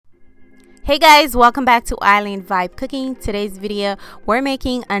Hey guys, welcome back to Island Vibe Cooking. Today's video we're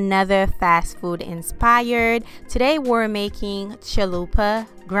making another fast food inspired. Today we're making chalupa,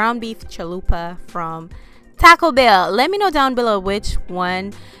 ground beef chalupa from Taco Bell. Let me know down below which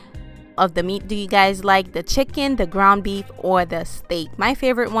one of the meat do you guys like, the chicken, the ground beef, or the steak. My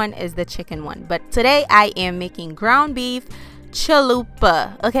favorite one is the chicken one, but today I am making ground beef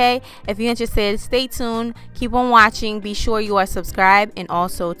chalupa. Okay, if you're interested, stay tuned, keep on watching, be sure you are subscribed, and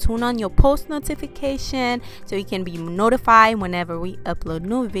also tune on your post notification so you can be notified whenever we upload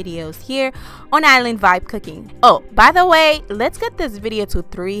new videos here on Island Vibe Cooking. Oh, by the way, let's get this video to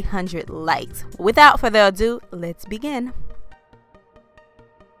 300 likes. Without further ado, let's begin.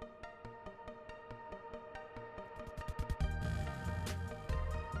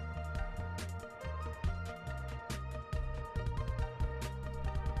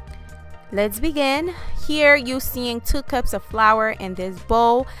 Let's begin. Here you're seeing 2 cups of flour in this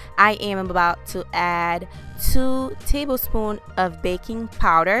bowl. I am about to add 2 tablespoons of baking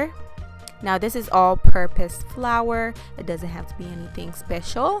powder. Now this is all-purpose flour. It doesn't have to be anything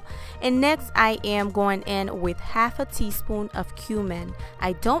special. And next I am going in with half a teaspoon of cumin.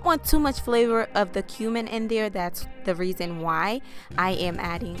 I don't want too much flavor of the cumin in there. That's the reason why I am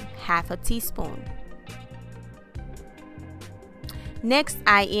adding half a teaspoon. Next,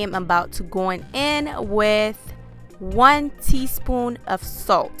 I am about to go in with 1 teaspoon of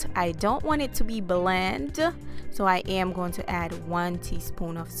salt. I don't want it to be bland, so I am going to add 1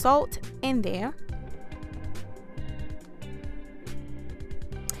 teaspoon of salt in there.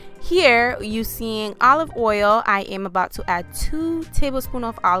 Here you seeing olive oil. I am about to add 2 tablespoons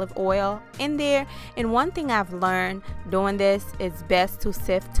of olive oil in there. And one thing I've learned doing this is best to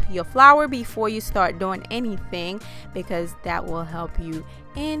sift your flour before you start doing anything, because that will help you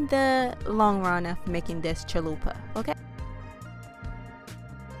in the long run of making this chalupa. Okay,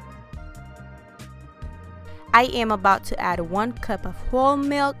 I am about to add 1 cup of whole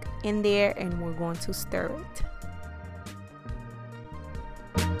milk in there, and we're going to stir it.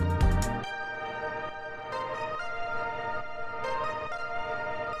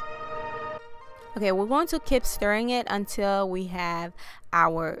 Okay, we're going to keep stirring it until we have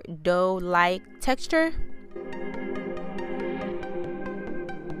our dough-like texture.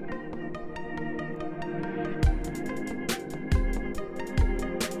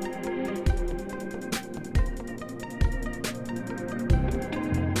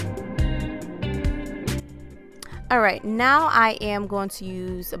 Alright, now I am going to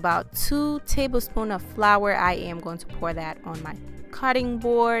use about 2 tablespoons of flour. I am going to pour that on my cutting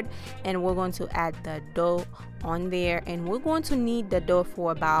board, and we're going to add the dough on there, and we're going to knead the dough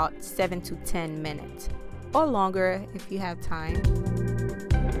for about 7 to 10 minutes or longer if you have time.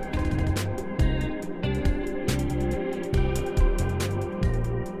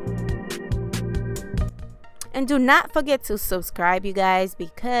 And do not forget to subscribe, you guys,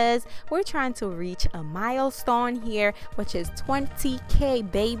 because we're trying to reach a milestone here, which is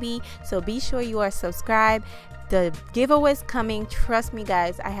 20K, baby. So be sure you are subscribed. The giveaway is coming. Trust me,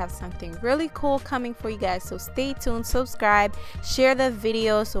 guys, I have something really cool coming for you guys. So stay tuned, subscribe, share the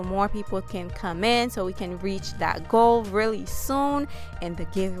video so more people can come in, so we can reach that goal really soon. And the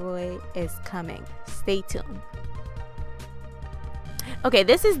giveaway is coming. Stay tuned. Okay,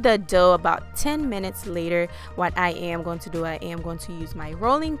 this is the dough about 10 minutes later. What I am going to do, I am going to use my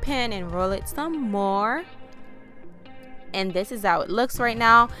rolling pin and roll it some more. And this is how it looks right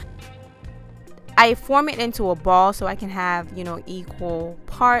now. I form it into a ball so I can have, you know, equal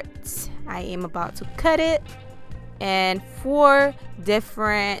parts. I am about to cut it and 4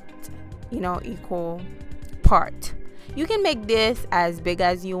 different, you know, equal part. You can make this as big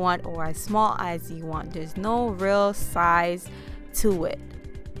as you want or as small as you want. There's no real size to it.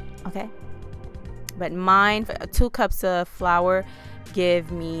 Okay, but mine, 2 cups of flour give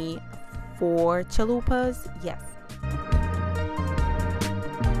me 4 chalupas. Yes.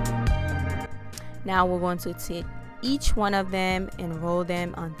 Now we're going to take each one of them and roll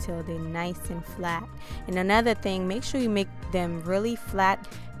them until they're nice and flat. And another thing, make sure you make them really flat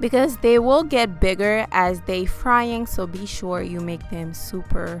because they will get bigger as they frying, so be sure you make them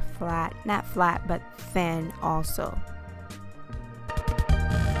super flat. Not flat, but thin also.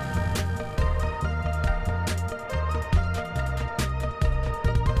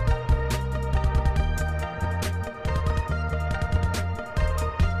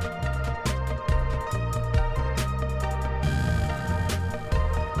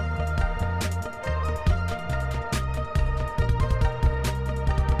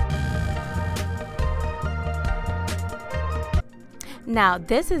 Now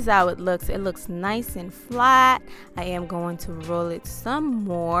this is how it looks. It looks nice and flat. I am going to roll it some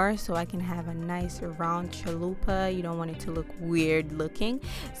more so I can have a nice round chalupa. You don't want it to look weird looking,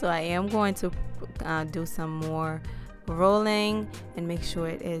 so I am going to do some more rolling and make sure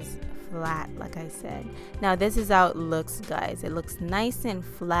it is flat like I said. Now this is how it looks, guys. It looks nice and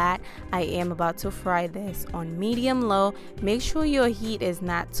flat. I am about to fry this on medium low. Make sure your heat is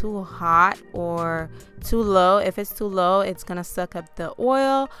not too hot or too low. If it's too low, it's gonna suck up the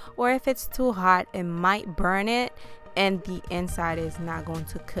oil, or if it's too hot, it might burn it and the inside is not going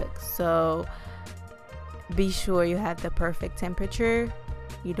to cook. So be sure you have the perfect temperature.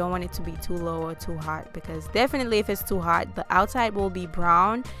 You don't want it to be too low or too hot, because definitely if it's too hot, the outside will be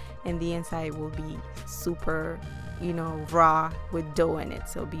brown and the inside will be super, you know, raw with dough in it.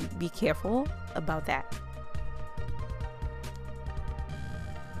 So be careful about that.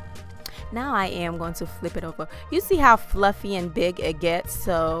 Now I am going to flip it over. You see how fluffy and big it gets?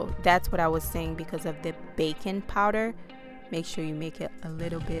 So that's what I was saying, because of the baking powder. Make sure you make it a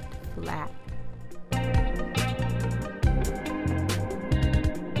little bit flat.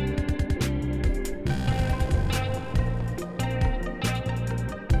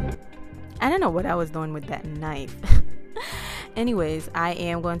 I don't know what I was doing with that knife. Anyways, I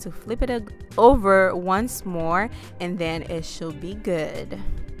am going to flip it over once more, and then it should be good.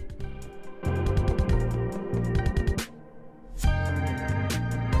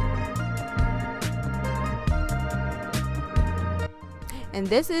 And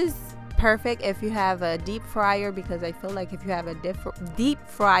this is perfect if you have a deep fryer, because I feel like if you have a deep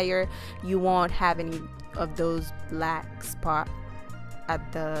fryer, you won't have any of those black spots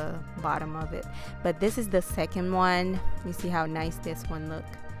at the bottom of it. But this is the second one. You see how nice this one look.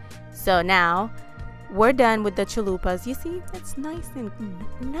 So now we're done with the chalupas. You see, it's nice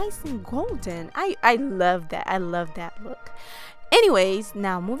and golden. I love that. I love that look. Anyways,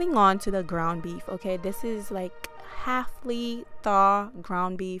 now moving on to the ground beef. Okay, this is like halfly thaw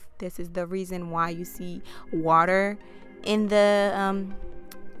ground beef. This is the reason why you see water in the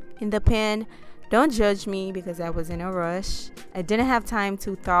pan. Don't judge me, because I was in a rush. I didn't have time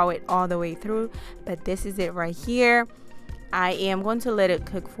to thaw it all the way through, but this is it right here. I am going to let it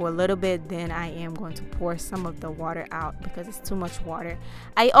cook for a little bit, then I am going to pour some of the water out because it's too much water.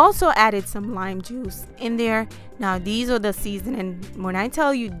 I also added some lime juice in there. Now these are the seasoning. When I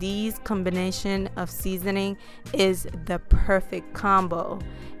tell you these combination of seasoning is the perfect combo,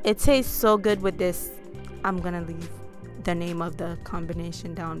 it tastes so good with this. I'm gonna leave the name of the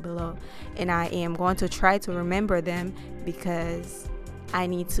combination down below, and I am going to try to remember them because I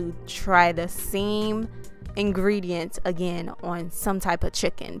need to try the same ingredients again on some type of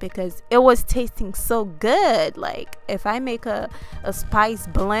chicken, because it was tasting so good. Like if I make a spice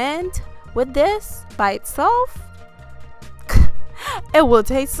blend with this by itself, it will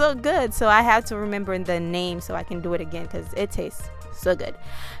taste so good. So I have to remember the name so I can do it again, because it tastes so good.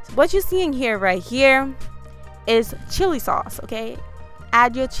 So what you're seeing here right here is chili sauce. Okay,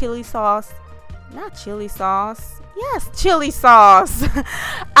 add your chili sauce. Not chili sauce. Yes, chili sauce.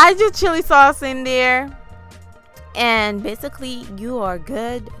 Add your chili sauce in there, and basically you are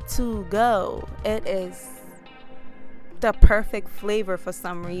good to go. It is the perfect flavor. For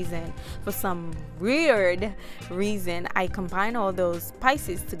some reason, for some weird reason, I combine all those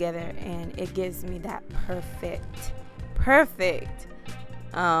spices together and it gives me that perfect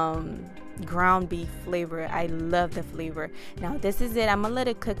ground beef flavor. I love the flavor. Now this is it. I'm gonna let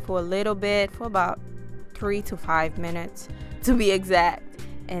it cook for a little bit, for about 3 to 5 minutes to be exact,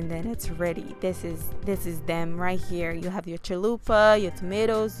 and then it's ready. This is them right here. You have your chalupa, your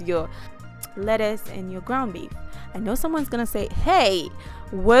tomatoes, your lettuce, and your ground beef. I know someone's gonna say, hey,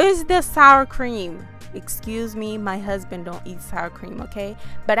 where's the sour cream? Excuse me, my husband don't eat sour cream, okay?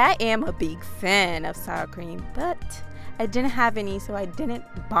 But I am a big fan of sour cream, but I didn't have any, so I didn't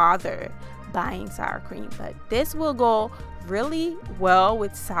bother buying sour cream. But this will go really well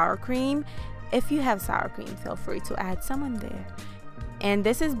with sour cream. If you have sour cream, feel free to add some in there. And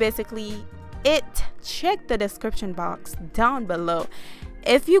this is basically it. Check the description box down below.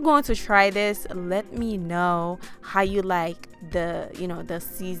 If you're going to try this, let me know how you like the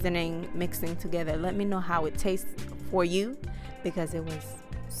seasoning mixing together. Let me know how it tastes for you, because it was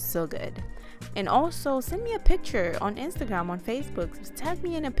so good. And also send me a picture on Instagram, on Facebook. Tag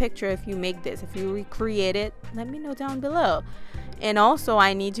me in a picture if you make this, if you recreate it. Let me know down below. And also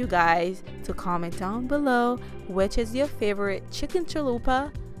I need you guys to comment down below which is your favorite chicken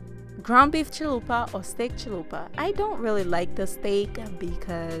chalupa, ground beef chalupa, or steak chalupa. I don't really like the steak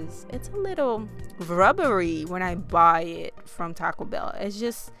because it's a little rubbery when I buy it from Taco Bell. It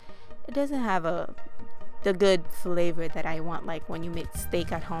doesn't have a the good flavor that I want. Like when you make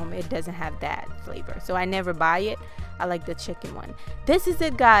steak at home, it doesn't have that flavor, so I never buy it. I like the chicken one. This is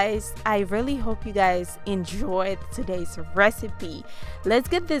it, guys. I really hope you guys enjoyed today's recipe. Let's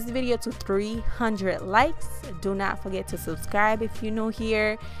get this video to 300 likes. Do not forget to subscribe if you're new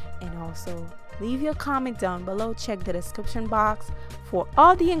here, and also leave your comment down below. Check the description box for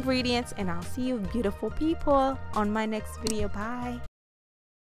all the ingredients, and I'll see you beautiful people on my next video. Bye.